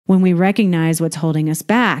when we recognize what's holding us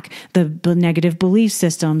back, the negative belief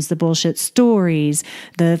systems, the bullshit stories,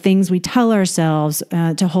 the things we tell ourselves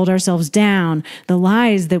to hold ourselves down, the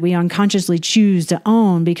lies that we unconsciously choose to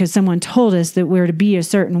own because someone told us that we're to be a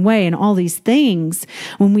certain way, and all these things,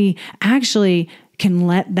 when we actually can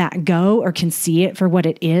let that go or can see it for what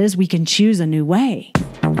it is, we can choose a new way.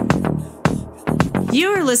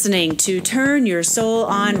 You are listening to Turn Your Soul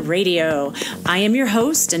On Radio. I am your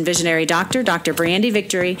host and visionary doctor, Dr. Brandy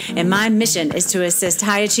Victory, and my mission is to assist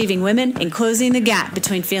high-achieving women in closing the gap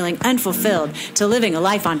between feeling unfulfilled to living a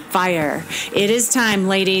life on fire. It is time,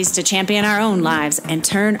 ladies, to champion our own lives and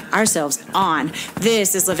turn ourselves on.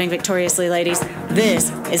 This is Living Victoriously, ladies. This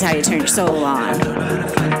is how you turn your soul on.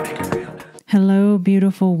 Hello,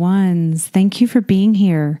 beautiful ones. Thank you for being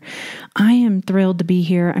here. I am thrilled to be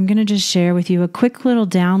here. I'm going to just share with you a quick little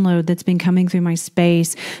download that's been coming through my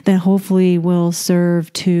space that hopefully will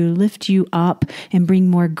serve to lift you up and bring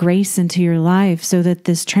more grace into your life so that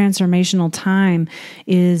this transformational time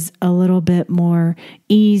is a little bit more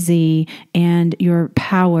easy and your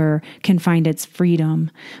power can find its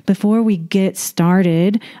freedom. Before we get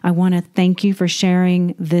started, I want to thank you for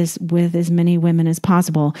sharing this with as many women as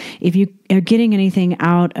possible. If you are getting anything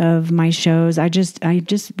out of my shows, I just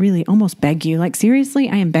really almost beg you, like seriously,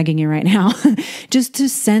 I am begging you right now, just to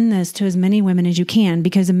send this to as many women as you can,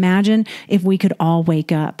 because imagine if we could all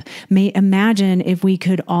wake up. Imagine if we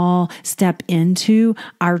could all step into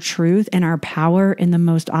our truth and our power in the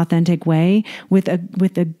most authentic way with a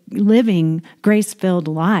living grace-filled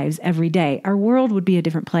lives every day. Our world would be a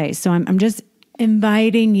different place. So I'm just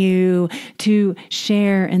inviting you to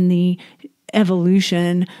share in the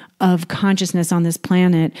evolution of consciousness on this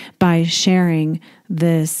planet by sharing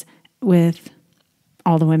this with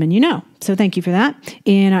all the women you know. So thank you for that.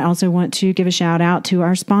 And I also want to give a shout out to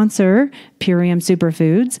our sponsor, Purium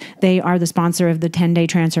Superfoods. They are the sponsor of the 10-day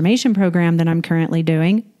transformation program that I'm currently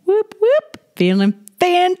doing. Whoop, whoop. Feeling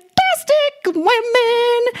fantastic,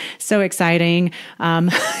 women. So exciting.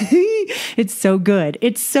 It's so good.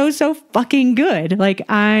 It's so fucking good. Like,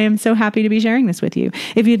 I am so happy to be sharing this with you.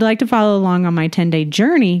 If you'd like to follow along on my 10-day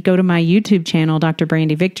journey, go to my YouTube channel, Dr.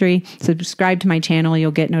 Brandy Victory. Subscribe to my channel.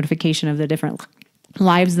 You'll get notification of the different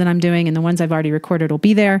lives that I'm doing, and the ones I've already recorded will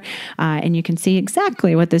be there. And you can see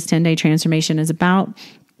exactly what this 10-day transformation is about.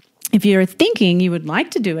 If you're thinking you would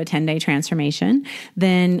like to do a 10-day transformation,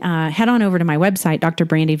 then head on over to my website,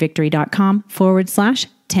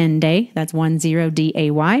 drbrandyvictory.com/10-day. That's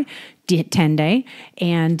 10-day, 10-day.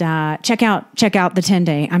 And check out the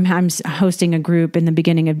 10-day. I'm hosting a group in the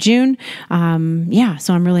beginning of June. So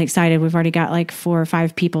I'm really excited. We've already got like 4 or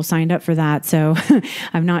 5 people signed up for that. So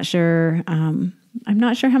I'm not sure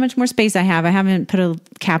how much more space I have. I haven't put a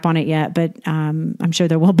cap on it yet, but I'm sure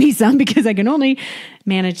there will be some because I can only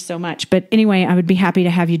manage so much. But anyway, I would be happy to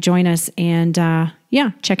have you join us and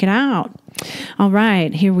check it out. All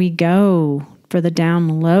right, here we go for the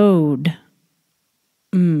download.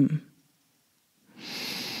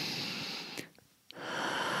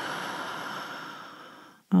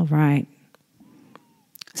 All right.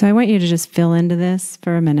 So I want you to just fill into this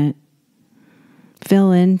for a minute.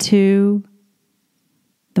 Fill into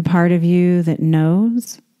the part of you that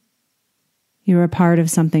knows you're a part of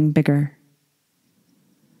something bigger.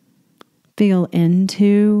 Feel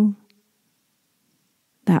into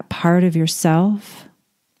that part of yourself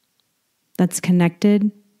that's connected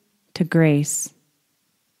to grace,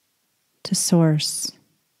 to source,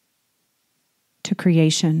 to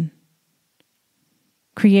creation.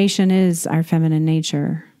 Creation is our feminine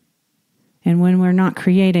nature. And when we're not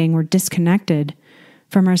creating, we're disconnected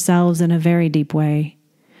from ourselves in a very deep way.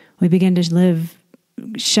 We begin to live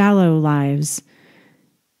shallow lives.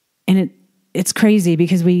 And it's crazy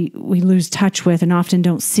because we lose touch with and often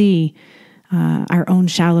don't see our own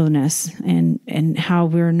shallowness and how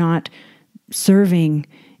we're not serving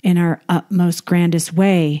in our utmost grandest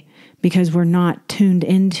way because we're not tuned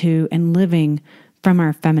into and living from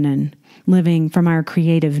our feminine, living from our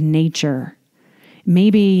creative nature.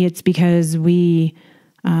 Maybe it's because we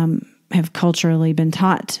have culturally been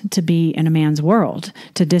taught to be in a man's world,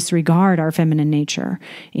 to disregard our feminine nature.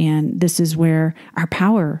 And this is where our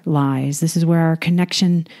power lies. This is where our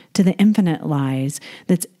connection to the infinite lies.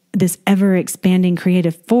 That's this ever-expanding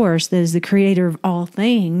creative force that is the creator of all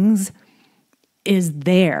things is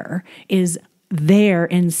there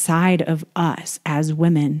inside of us as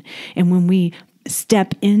women. And when we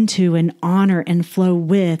step into and honor and flow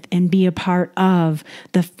with and be a part of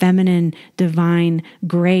the feminine divine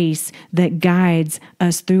grace that guides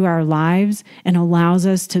us through our lives and allows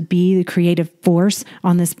us to be the creative force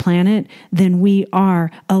on this planet, then we are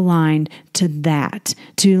aligned to that,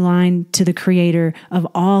 to align to the creator of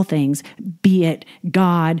all things, be it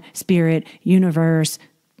God, spirit, universe,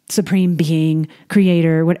 supreme being,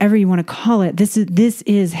 creator, whatever you want to call it. This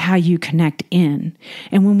is how you connect in.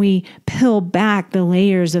 And when we peel back the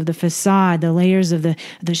layers of the facade, the layers of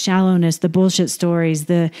the shallowness, the bullshit stories,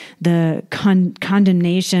 the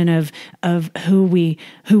condemnation of who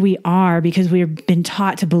we are, because we've been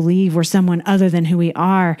taught to believe we're someone other than who we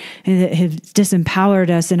are, and that have disempowered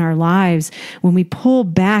us in our lives. When we pull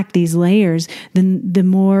back these layers, then the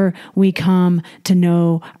more we come to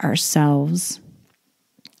know ourselves.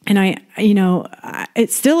 And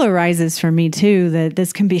it still arises for me too, that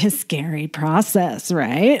this can be a scary process,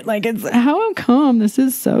 right? Like, it's how come this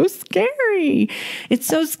is so scary? It's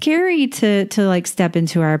so scary to like step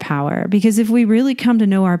into our power, because if we really come to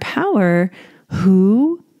know our power,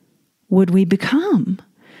 who would we become?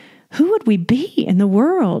 Who would we be in the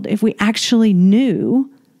world if we actually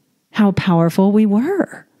knew how powerful we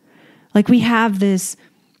were? Like, we have this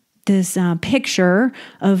picture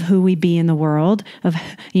of who we be in the world, of,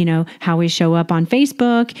 how we show up on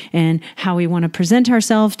Facebook and how we want to present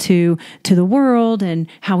ourselves to the world and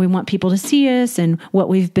how we want people to see us and what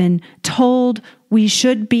we've been told we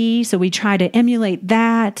should be. So we try to emulate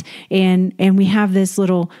that. And we have this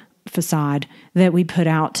little facade that we put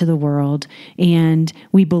out to the world, and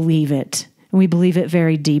we believe it. And we believe it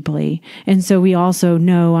very deeply. And so we also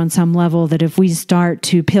know on some level that if we start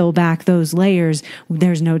to peel back those layers,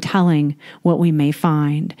 there's no telling what we may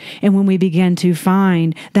find. And when we begin to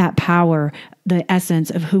find that power, the essence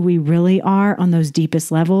of who we really are on those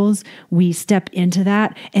deepest levels, we step into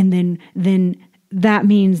that, and then that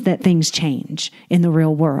means that things change in the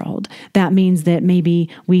real world. That means that maybe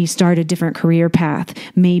we start a different career path.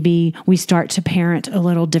 Maybe we start to parent a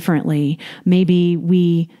little differently. Maybe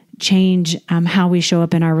we change how we show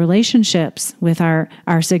up in our relationships with our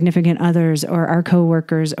significant others or our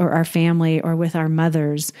coworkers or our family or with our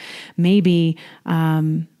mothers. Maybe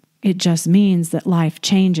it just means that life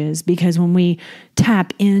changes, because when we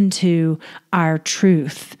tap into our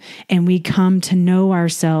truth and we come to know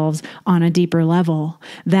ourselves on a deeper level,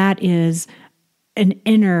 that is an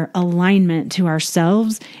inner alignment to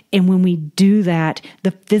ourselves. And when we do that,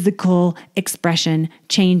 the physical expression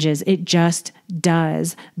changes. It just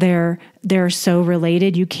does. They're so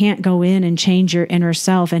related. You can't go in and change your inner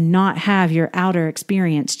self and not have your outer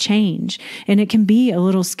experience change. And it can be a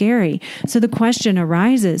little scary. So the question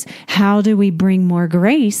arises, how do we bring more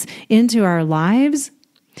grace into our lives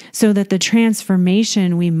so that the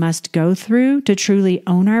transformation we must go through to truly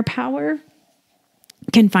own our power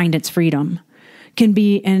can find its freedom? Can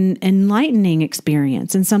be an enlightening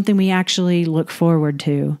experience and something we actually look forward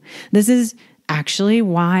to. This is actually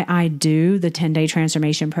why I do the 10-day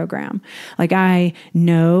transformation program. Like, I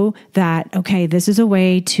know that, okay, this is a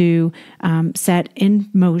way to set in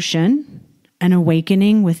motion an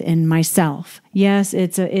awakening within myself. Yes,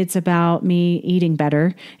 it's about me eating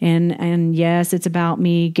better. And yes, it's about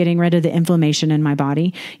me getting rid of the inflammation in my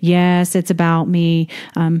body. Yes, it's about me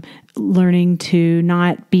learning to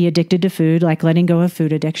not be addicted to food, like letting go of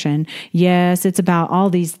food addiction. Yes, it's about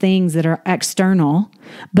all these things that are external,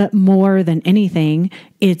 but more than anything,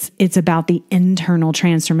 it's about the internal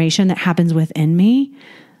transformation that happens within me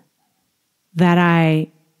that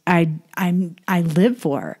I live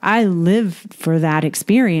for. I live for that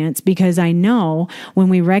experience, because I know when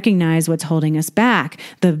we recognize what's holding us back,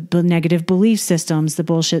 the negative belief systems, the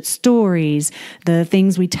bullshit stories, the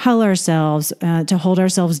things we tell ourselves to hold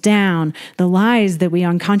ourselves down, the lies that we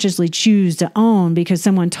unconsciously choose to own because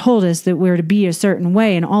someone told us that we're to be a certain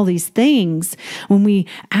way, and all these things, when we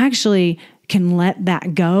actually can let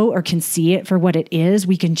that go or can see it for what it is,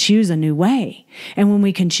 we can choose a new way. And when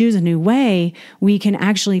we can choose a new way, we can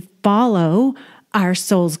actually follow our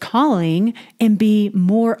soul's calling and be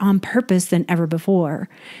more on purpose than ever before.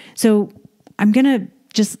 So I'm going to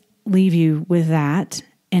just leave you with that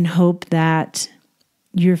and hope that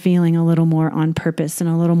you're feeling a little more on purpose and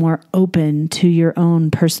a little more open to your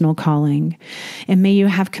own personal calling. And may you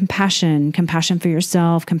have compassion for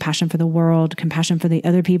yourself, compassion for the world, compassion for the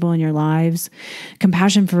other people in your lives,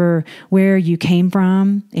 compassion for where you came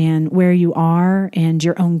from and where you are and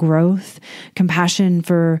your own growth, compassion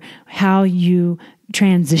for how you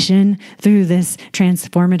transition through this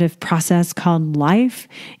transformative process called life.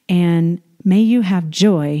 And may you have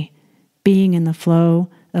joy being in the flow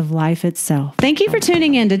of life itself. Thank you for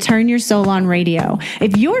tuning in to Turn Your Soul On Radio.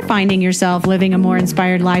 If you're finding yourself living a more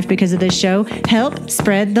inspired life because of this show, help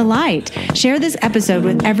spread the light. Share this episode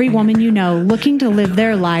with every woman you know looking to live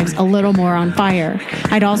their lives a little more on fire.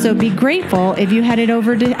 I'd also be grateful if you headed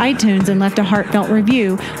over to iTunes and left a heartfelt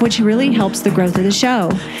review, which really helps the growth of the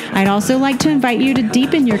show. I'd also like to invite you to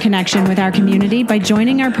deepen your connection with our community by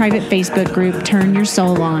joining our private Facebook group, Turn Your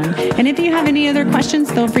Soul On. And if you have any other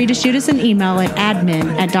questions, feel free to shoot us an email at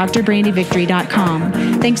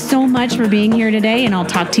admin@drbrandyvictory.com. Thanks so much for being here today, and I'll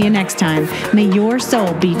talk to you next time. May your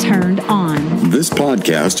soul be turned on. This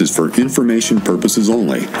podcast is for information purposes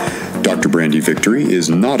only. Dr. Brandy Victory is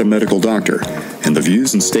not a medical doctor, and the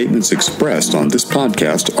views and statements expressed on this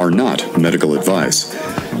podcast are not medical advice.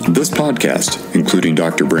 This podcast, including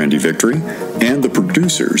Dr. Brandy Victory and the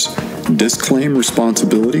producers, disclaim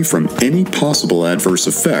responsibility from any possible adverse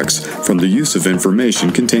effects from the use of information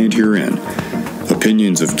contained herein.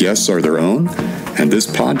 Opinions of guests are their own, and this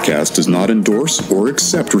podcast does not endorse or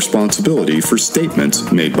accept responsibility for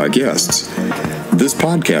statements made by guests. This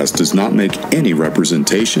podcast does not make any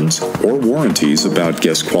representations or warranties about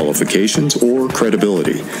guest qualifications or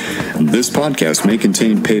credibility. This podcast may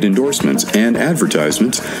contain paid endorsements and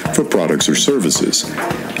advertisements for products or services.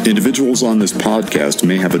 Individuals on this podcast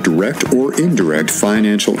may have a direct or indirect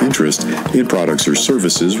financial interest in products or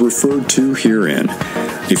services referred to herein.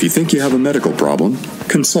 If you think you have a medical problem,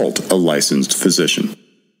 consult a licensed physician.